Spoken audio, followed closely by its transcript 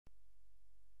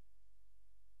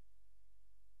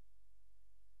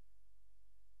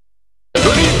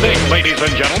ladies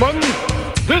and gentlemen,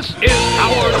 this is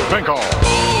Howard Finkel,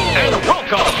 and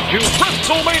welcome to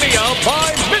Wrestlemania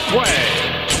by Midway.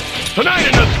 Tonight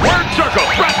in the Squared Circle,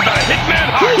 Bret the Hitman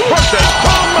Hart versus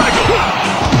Shawn Michaels.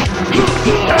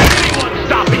 Can anyone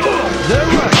stop him? They're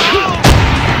right.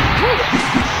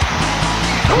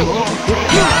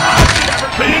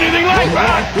 Never seen anything like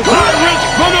that. High-risk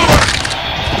maneuver.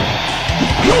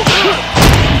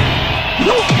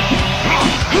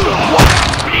 What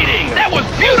a beating! That was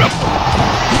beautiful!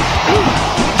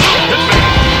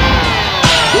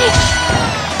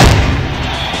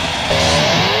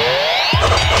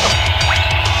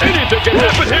 Anything can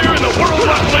happen here in the World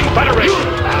Wrestling Federation!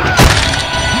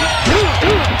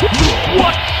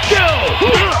 What skill!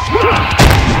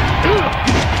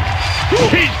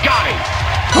 He's got it!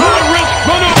 High-risk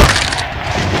maneuver!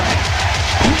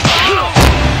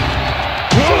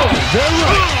 They're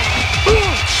right!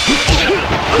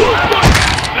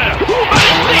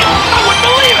 I wouldn't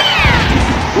believe it!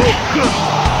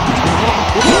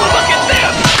 Look at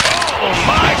this! Oh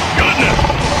my goodness!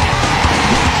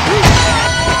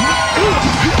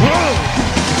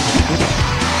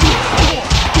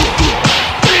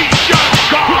 He's just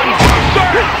gone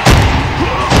berserk!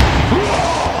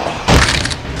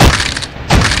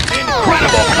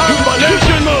 Incredible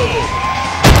combination move!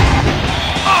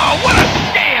 Oh, what a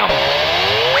scam!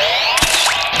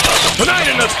 Tonight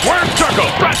in the Squared Circle,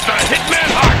 Bret the Hitman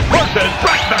Hart versus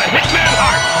Bret the Hitman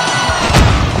Hart.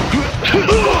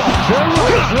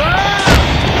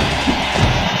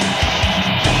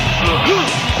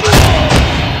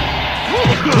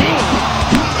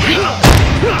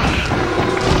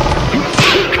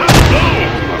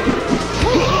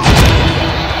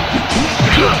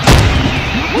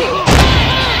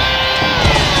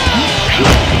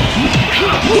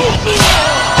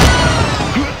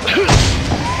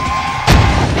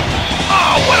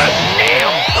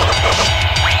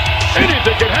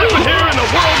 Anything can happen here in the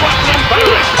World Wrestling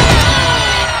Federation!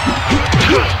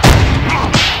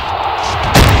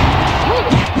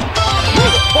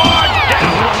 Far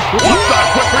down! What's that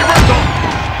quick reversal?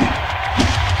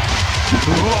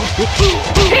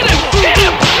 Hit him! Hit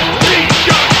him! He's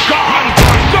just gone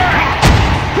berserk!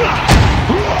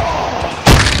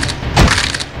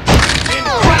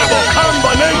 Incredible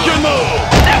combination move!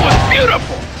 That was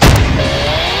beautiful!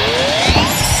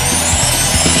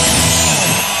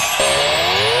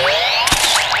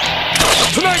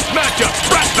 Tonight's matchup,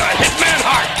 Bret the Hitman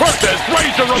Hart versus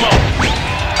Razor Ramon.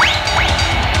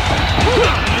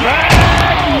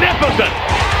 Magnificent!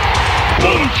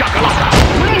 Boom shakalaka!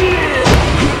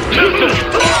 Listen!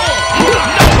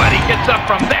 Nobody gets up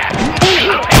from that!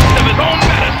 A taste of his own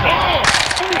medicine!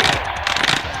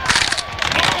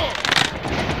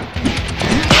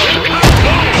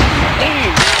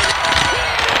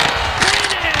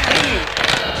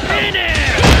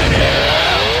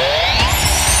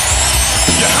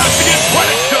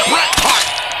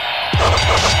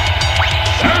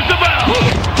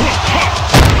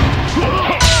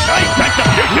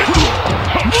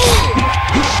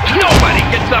 Nobody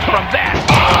gets up from that!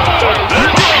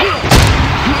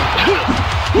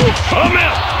 A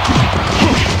miss!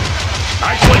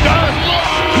 Nicely done!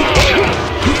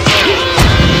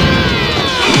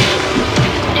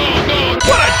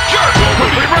 What a jerk!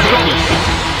 Quick reversal!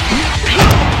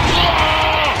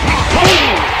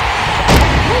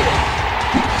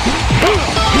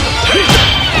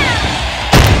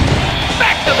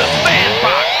 Back to the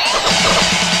sandbox!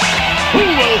 Who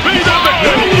will be the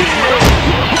victor?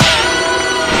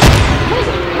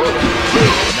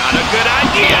 Not a good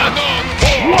idea.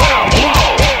 Whoa,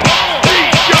 whoa.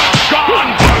 He's just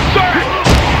gone berserk.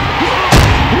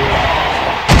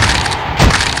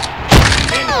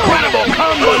 Incredible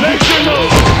combination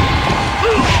move.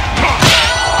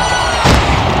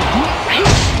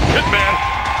 Hitman.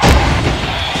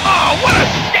 Oh, what a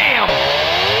scam.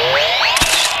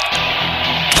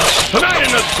 Tonight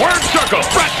in the Squared Circle,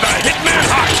 Bret the Hitman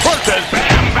Hart versus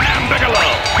Bam Bam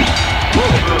Bigelow.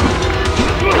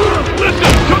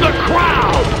 Listen to the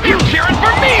crowd! You're cheering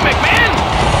for me, McMahon!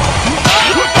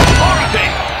 With authority!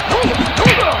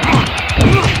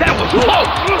 That was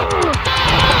close!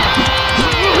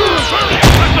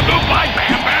 Impressive move by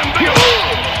Bam Bam Bigelow!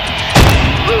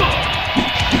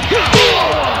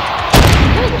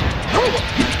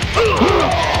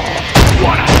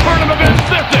 What a turn of events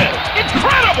this is!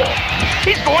 Incredible!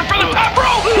 He's going for the top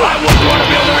rope! I wouldn't want to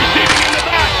be on the receiving end of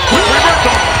that! Quick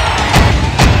reversal!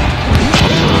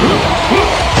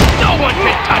 No one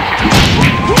can touch him!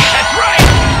 That's right!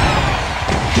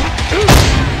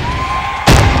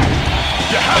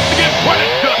 You have to give credit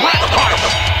to Bret Hart!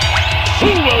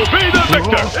 Who will be the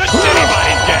victor? It's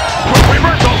anybody's guess! Quick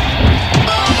reversal!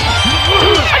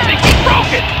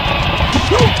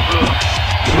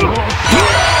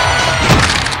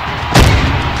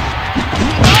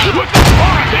 with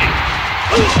authority.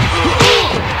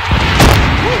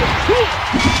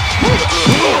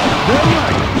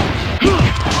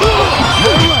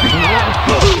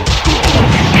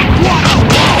 What a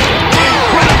blow!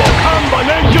 Incredible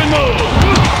combination move!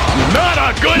 Not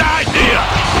a good idea!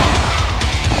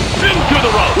 Into the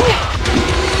rope!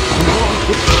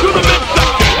 To the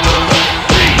midsection!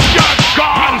 He's just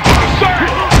gone berserk!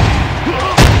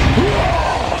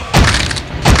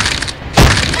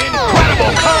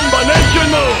 Incredible combination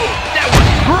move! That was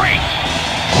great!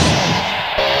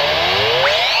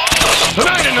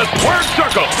 Tonight in the squared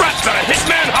circle, Bret the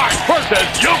Hitman Hart versus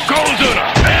Yokozuna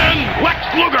and Lex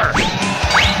Luger!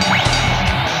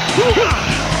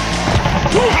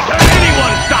 Can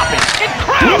anyone stop it?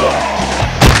 Incredible!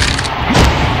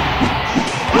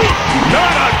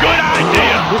 Not a good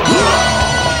idea!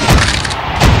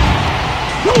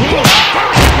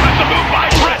 Very impressive move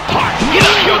by Bret Hart! Get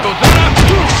up, Yokozuna!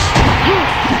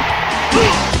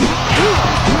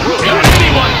 Can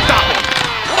anyone stop it?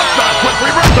 What's the quick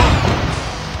reversal?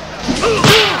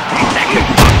 He's actually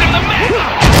bumped in the mat!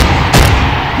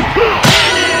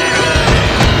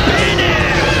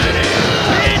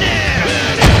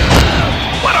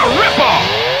 What a rip-off!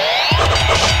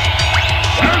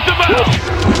 There's the bell!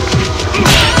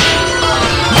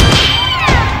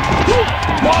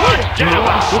 Watch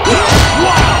Jabba!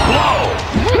 What a blow!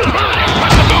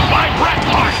 Impressive move by Bret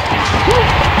Hart!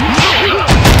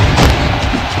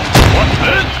 What's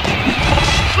this?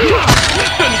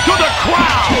 Listen to the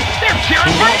crowd! They're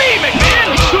cheering for me, McMahon!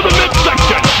 To the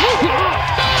midsection!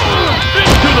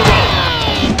 Into the rope!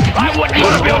 I wouldn't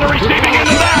want to be on the receiving end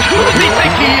of that! Who does he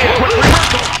think he is? Quick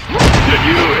reversal! Did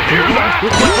you hear that?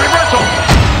 Quick reversal!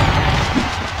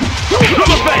 To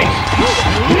the face!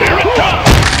 Here it comes!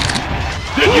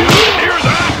 Did you hear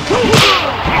that?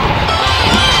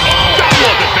 That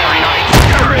wasn't very nice!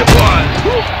 Sure it was!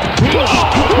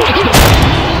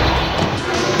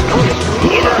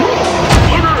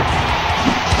 Luger!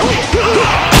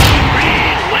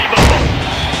 Unbelievable!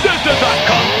 This is a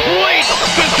complete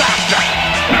disaster!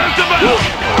 There's the bell!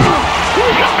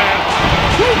 Hitman!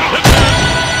 Hitman!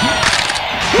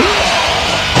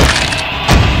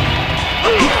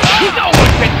 No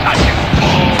one can touch him!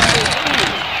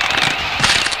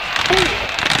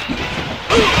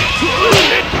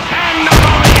 It's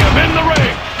pandemonium in the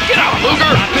ring! Get out,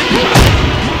 Luger!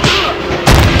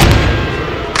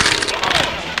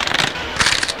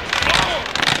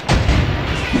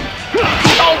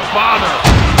 Don't bother!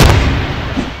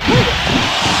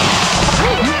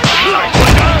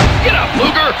 Nicely done! Get up,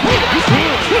 Luger!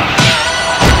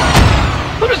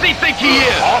 Who does he think he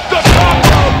is? Off the top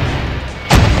rope!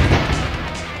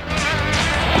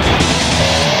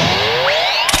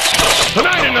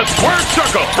 Tonight in the squared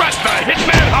circle, Bret the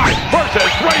Hitman Hart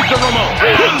versus Razor Ramon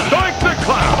and Doink the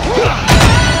Clown.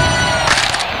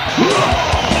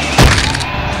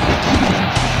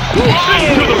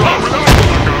 Into the rope.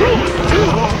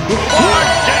 Hard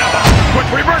jab. Quick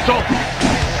reversal.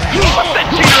 What's that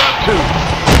cheater up to?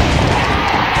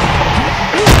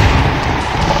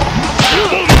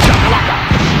 Boom shakalaka.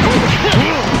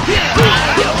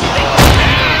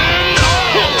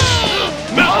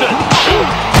 Missed it.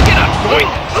 Get up, boy.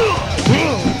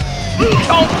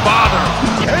 Don't bother.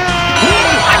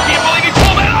 I can't believe he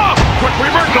pulled that off. Quick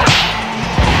reversal.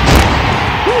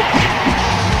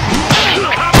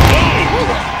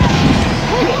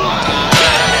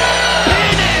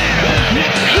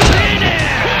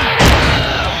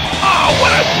 Oh,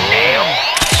 what a scam.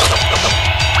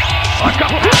 A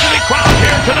capacity crowd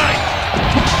here tonight.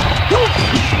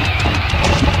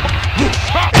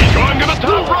 He's going to the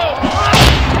top rope.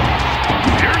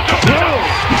 Here's the middle.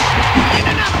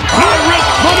 High-risk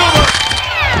maneuver.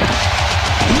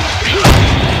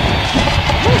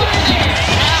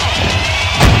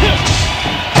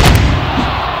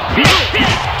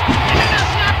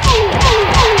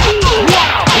 What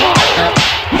a blow.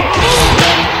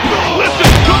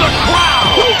 Listen to the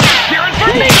crowd. They're cheering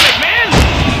for me, McMahon.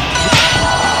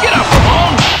 Get up,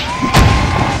 Ramon.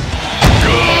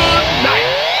 Good night.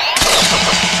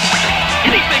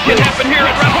 Anything can happen here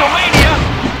at Wrestlemania.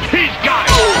 He's got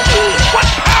it. What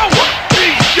power!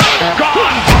 He's just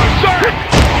gone berserk.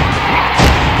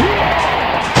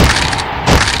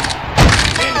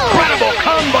 Incredible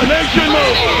combination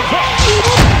move.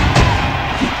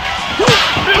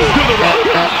 Into the rope.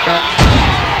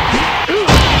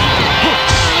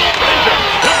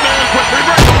 Hitman quick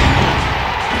reversal.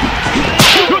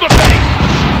 To the face.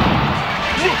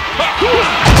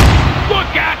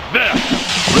 Look at this.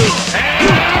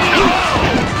 And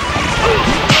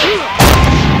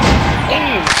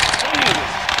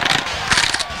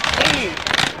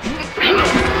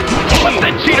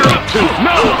No! You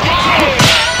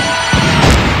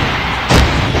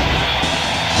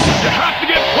have to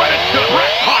give credit to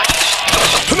Bret Hart.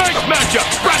 Tonight's matchup,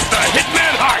 Bret the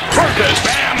Hitman Hart versus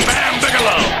Bam Bam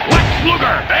Bigelow, Lex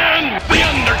Luger, and The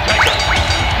Undertaker.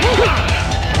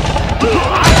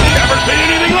 I've never seen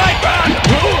anything like that.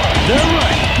 They're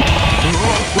right.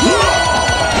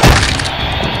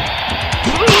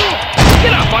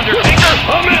 Get up, Undertaker!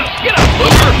 A miss! Get up,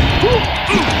 Luger!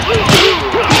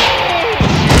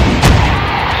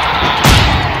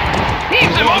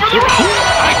 Heaves him over the rope!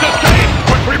 Nice escape!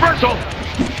 Quick reversal!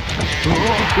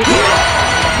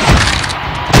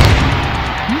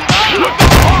 With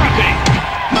authority!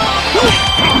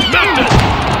 Missed it!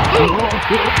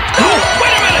 Oh,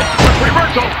 wait a minute! Quick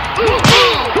reversal!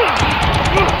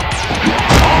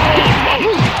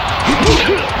 Almost!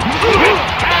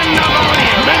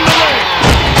 Pandemonium in the ring!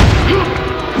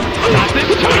 Not this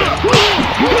time!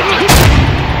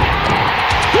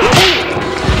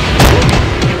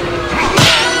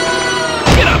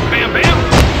 Get up, Bam Bam!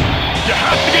 You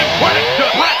have to give credit to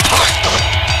Bret Hart!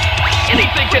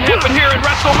 Anything can happen here in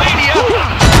Wrestlemania!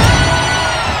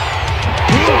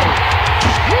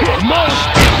 Most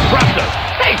impressive!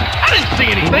 Hey, I didn't see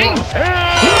anything!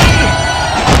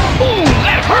 Ooh,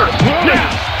 that hurt! Yeah!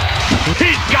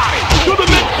 He's got it! To the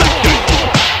midsection!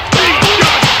 He's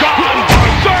just gone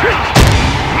berserk!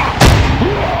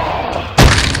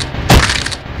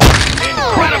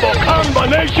 Incredible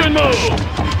combination move!